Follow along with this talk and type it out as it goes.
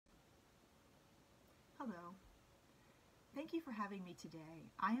Thank you for having me today.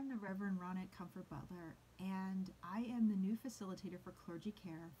 I am the Reverend Ronnette Comfort-Butler, and I am the new facilitator for Clergy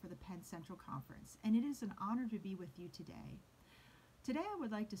Care for the Penn Central Conference, and it is an honor to be with you today. Today I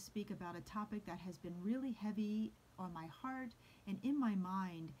would like to speak about a topic that has been really heavy on my heart and in my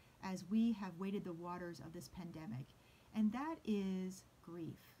mind as we have waded the waters of this pandemic, and that is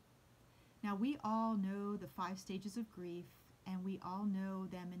grief. Now, we all know the 5 stages of grief, and we all know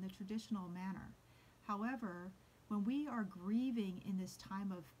them in the traditional manner. However, when we are grieving in this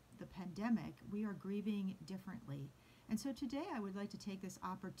time of the pandemic, we are grieving differently. And so today I would like to take this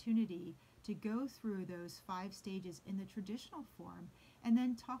opportunity to go through those 5 stages in the traditional form and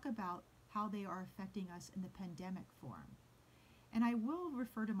then talk about how they are affecting us in the pandemic form. And I will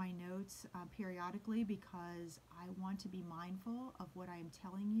refer to my notes periodically because I want to be mindful of what I am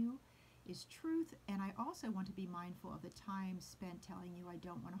telling you is truth, and I also want to be mindful of the time spent telling you. I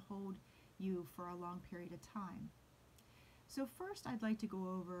don't want to hold you for a long period of time. So first I'd like to go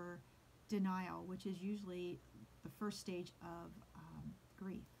over denial, which is usually the first stage of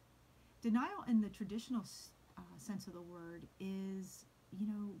grief. Denial in the traditional sense of the word is,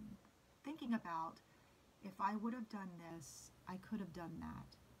 thinking about, if I would have done this, I could have done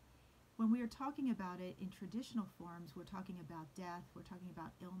that. When we are talking about it in traditional forms, we're talking about death, we're talking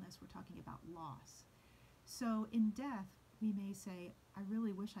about illness, we're talking about loss. So in death, we may say, I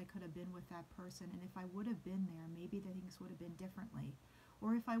really wish I could have been with that person, and if I would have been there, maybe things would have been differently.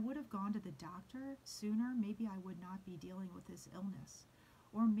 Or if I would have gone to the doctor sooner, maybe I would not be dealing with this illness.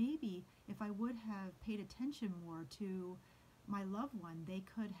 Or maybe if I would have paid attention more to my loved one, they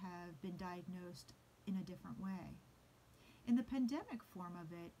could have been diagnosed in a different way. In the pandemic form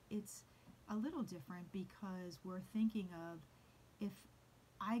of it, it's a little different because we're thinking of, if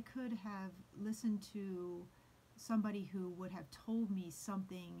I could have listened to somebody who would have told me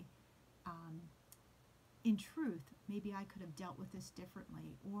something in truth, maybe I could have dealt with this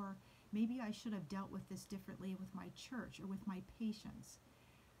differently, or maybe I should have dealt with this differently with my church or with my patients.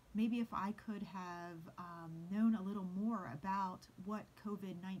 Maybe if I could have known a little more about what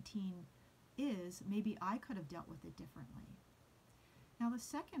COVID-19 is, maybe I could have dealt with it differently. Now, the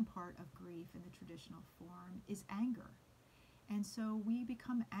second part of grief in the traditional form is anger. And so we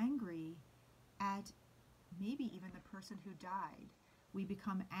become angry at maybe even the person who died. We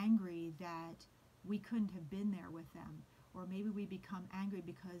become angry that we couldn't have been there with them. Or maybe we become angry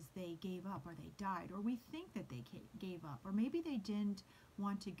because they gave up or they died. Or we think that they gave up. Or maybe they didn't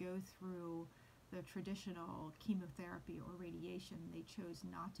want to go through the traditional chemotherapy or radiation. They chose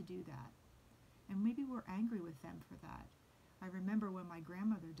not to do that. And maybe we're angry with them for that. I remember when my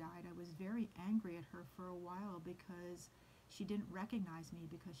grandmother died, I was very angry at her for a while because she didn't recognize me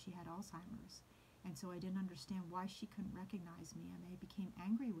because she had Alzheimer's. And so I didn't understand why she couldn't recognize me, and I became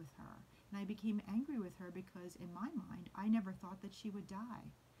angry with her. And I became angry with her because in my mind, I never thought that she would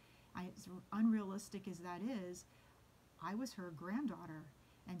die. As unrealistic as that is, I was her granddaughter,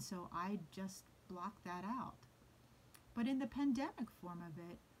 and so I just blocked that out. But in the pandemic form of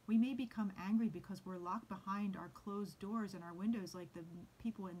it, we may become angry because we're locked behind our closed doors and our windows like the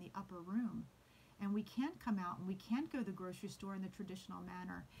people in the upper room. And we can't come out, and we can't go to the grocery store in the traditional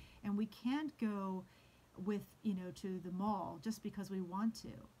manner, and we can't go to the mall just because we want to.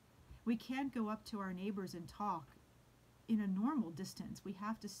 We can't go up to our neighbors and talk in a normal distance. We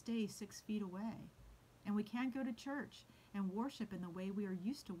have to stay 6 feet away. And we can't go to church and worship in the way we are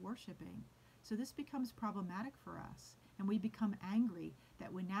used to worshiping. So this becomes problematic for us, and we become angry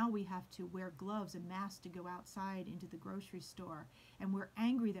that now we have to wear gloves and masks to go outside into the grocery store, and we're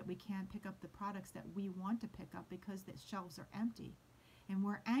angry that we can't pick up the products that we want to pick up because the shelves are empty. And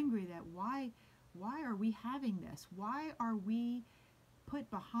we're angry that why are we having this? Why are we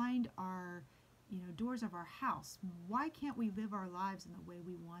put behind our doors of our house? Why can't we live our lives in the way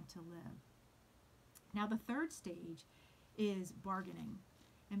we want to live? Now, the third stage is bargaining.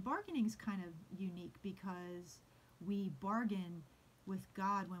 And bargaining is kind of unique because we bargain with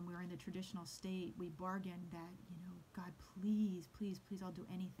God when we're in the traditional state. We bargain that, God, please, please, please, I'll do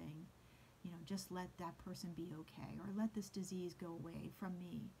anything. Just let that person be okay, or let this disease go away from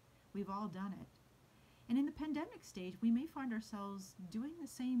me. We've all done it. And in the pandemic stage, we may find ourselves doing the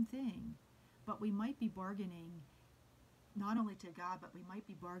same thing, but we might be bargaining not only to God, but we might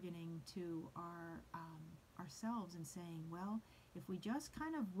be bargaining to ourselves and saying, well, if we just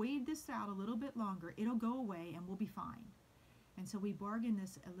kind of wait this out a little bit longer, it'll go away and we'll be fine. And so we bargain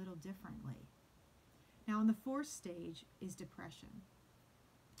this a little differently. Now, in the fourth stage is depression.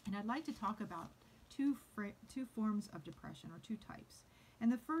 And I'd like to talk about two forms of depression, or 2 types.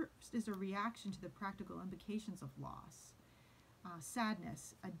 And the first is a reaction to the practical implications of loss.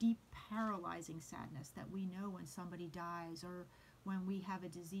 sadness, a deep paralyzing sadness that we know when somebody dies or when we have a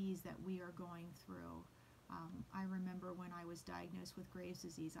disease that we are going through. I remember when I was diagnosed with Graves'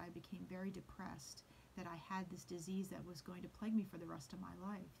 disease, I became very depressed that I had this disease that was going to plague me for the rest of my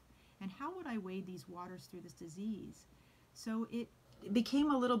life. And how would I wade these waters through this disease? So it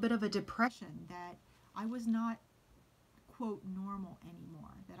became a little bit of a depression that I was not, quote, normal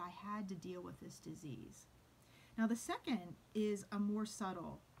anymore, that I had to deal with this disease. Now the second is a more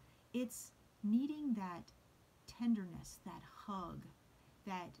subtle. It's needing that tenderness, that hug,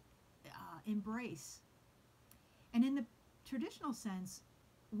 that embrace. And in the traditional sense,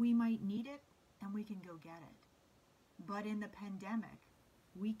 we might need it and we can go get it. But in the pandemic,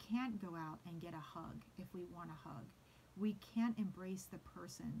 we can't go out and get a hug if we want a hug. We can't embrace the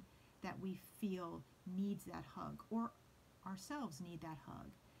person that we feel needs that hug or ourselves need that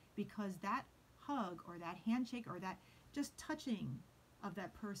hug, because that hug or that handshake or that just touching of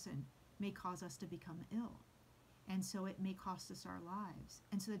that person may cause us to become ill. And so it may cost us our lives.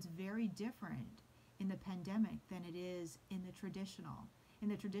 And so it's very different in the pandemic than it is in the traditional. In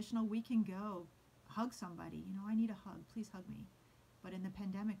the traditional, we can go hug somebody. I need a hug. Please hug me. But in the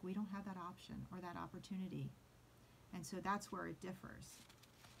pandemic, we don't have that option or that opportunity. And so that's where it differs.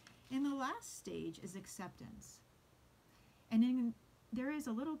 In the last stage is acceptance. And there is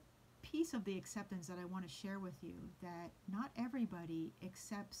a little piece of the acceptance that I want to share with you, that not everybody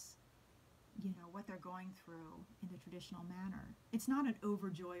accepts what they're going through in the traditional manner. It's not an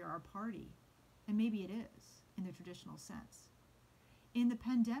overjoy or a party, and maybe it is in the traditional sense. In the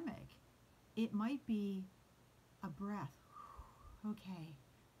pandemic, it might be a breath. Okay,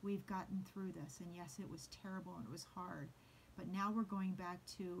 we've gotten through this, and yes, it was terrible and it was hard, but now we're going back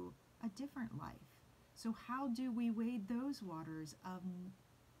to a different life. So how do we wade those waters of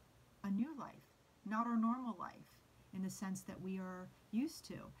a new life, not our normal life in the sense that we are used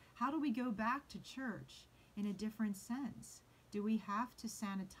to? How do we go back to church in a different sense? Do we have to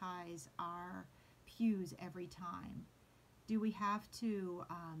sanitize our pews every time? Do we have to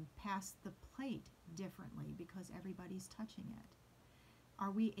pass the plate differently because everybody's touching it?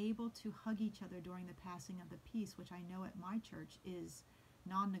 Are we able to hug each other during the passing of the peace, which I know at my church is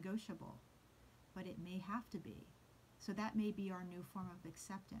non-negotiable, but it may have to be. So that may be our new form of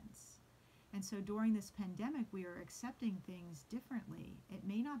acceptance. And so during this pandemic, we are accepting things differently. It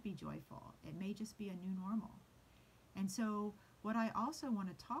may not be joyful. It may just be a new normal. And so what I also want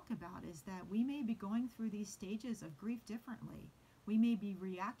to talk about is that we may be going through these stages of grief differently. We may be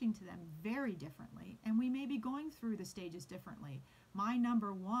reacting to them very differently, and we may be going through the stages differently. My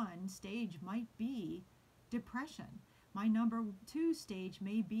number one stage might be depression. My number two stage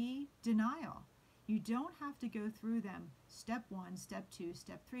may be denial. You don't have to go through them step one, step two,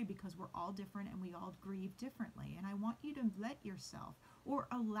 step three, because we're all different and we all grieve differently. And I want you to let yourself or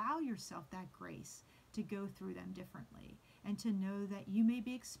allow yourself that grace to go through them differently, and to know that you may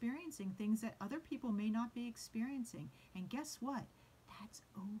be experiencing things that other people may not be experiencing. And guess what? That's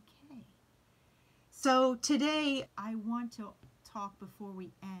okay. So today I want to talk before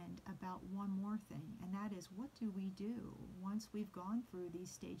we end about one more thing, and that is, what do we do once we've gone through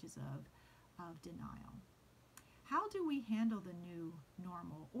these stages of denial? How do we handle the new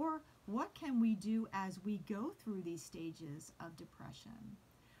normal? Or what can we do as we go through these stages of depression?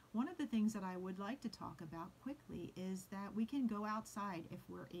 One of the things that I would like to talk about quickly is that we can go outside if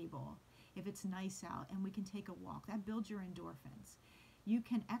we're able, if it's nice out, and we can take a walk. That builds your endorphins. You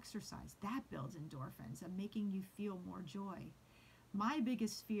can exercise. That builds endorphins and making you feel more joy. My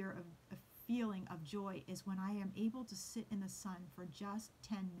biggest fear of feeling of joy is when I am able to sit in the sun for just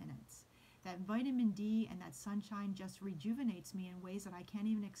 10 minutes. That vitamin D and that sunshine just rejuvenates me in ways that I can't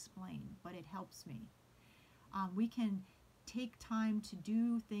even explain, but it helps me. We can take time to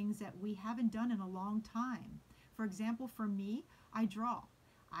do things that we haven't done in a long time. For example, for me, I draw.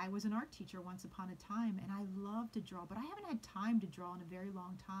 I was an art teacher once upon a time, and I love to draw, but I haven't had time to draw in a very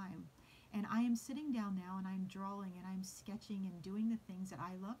long time. And I am sitting down now and I'm drawing and I'm sketching and doing the things that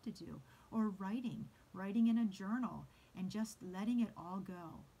I love to do, or writing in a journal and just letting it all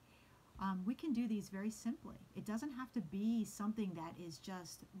go. We can do these very simply. It doesn't have to be something that is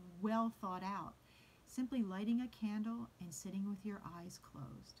just well thought out. Simply lighting a candle and sitting with your eyes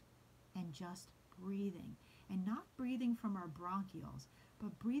closed and just breathing, and not breathing from our bronchioles,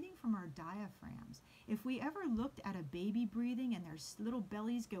 but breathing from our diaphragms. If we ever looked at a baby breathing and their little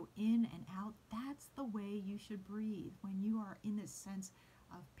bellies go in and out, that's the way you should breathe when you are in this sense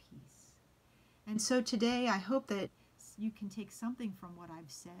of peace. And so today I hope that you can take something from what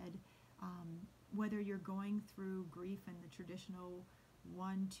I've said, whether you're going through grief in the traditional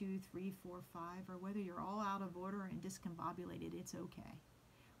 1, 2, 3, 4, 5, or whether you're all out of order and discombobulated, it's okay.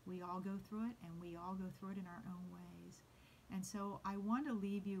 We all go through it, and we all go through it in our own ways. And so I want to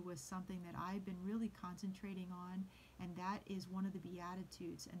leave you with something that I've been really concentrating on, and that is one of the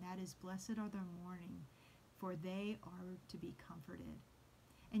Beatitudes, and that is, blessed are the mourning, for they are to be comforted.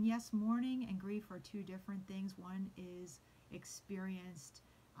 And yes, mourning and grief are two different things. One is experienced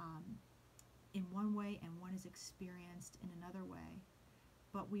in one way, and one is experienced in another way.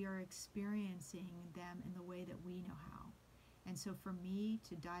 But we are experiencing them in the way that we know how. And so for me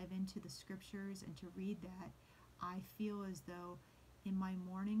to dive into the scriptures and to read that, I feel as though in my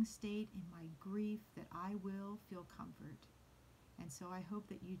mourning state, in my grief, that I will feel comfort. And so I hope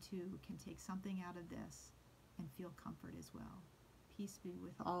that you too can take something out of this and feel comfort as well. Peace be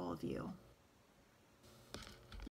with all of you.